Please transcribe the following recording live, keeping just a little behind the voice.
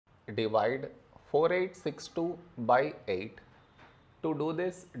divide 4862 by 8. To do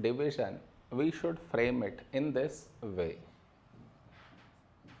this division, we should frame it in this way.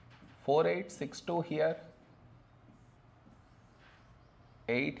 4862 here,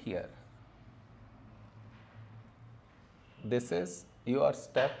 8 here. This is your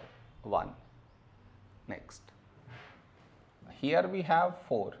step 1. Next, here we have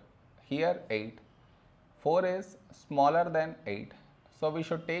 4, here 8. 4 is smaller than 8. So we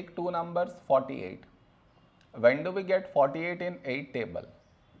should take two numbers 48. When do we get 48 in 8 table?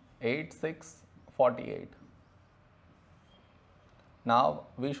 8, 6, 48. Now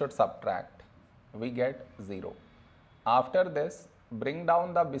we should subtract. We get 0. After this, bring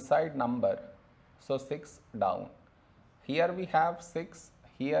down the beside number. So 6 down. Here we have 6,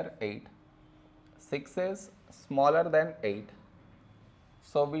 here 8. 6 is smaller than 8.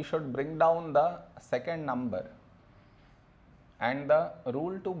 So we should bring down the second number. And the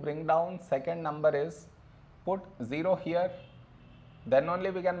rule to bring down second number is put 0 here, then only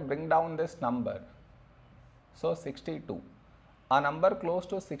we can bring down this number. So 62. A number close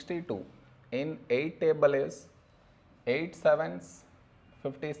to 62 in 8 table is 8 sevens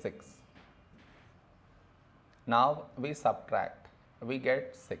 56. Now we subtract, we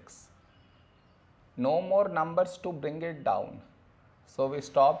get 6. No more numbers to bring it down. So we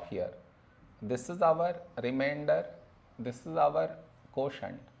stop here. This is our remainder, this is our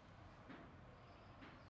quotient.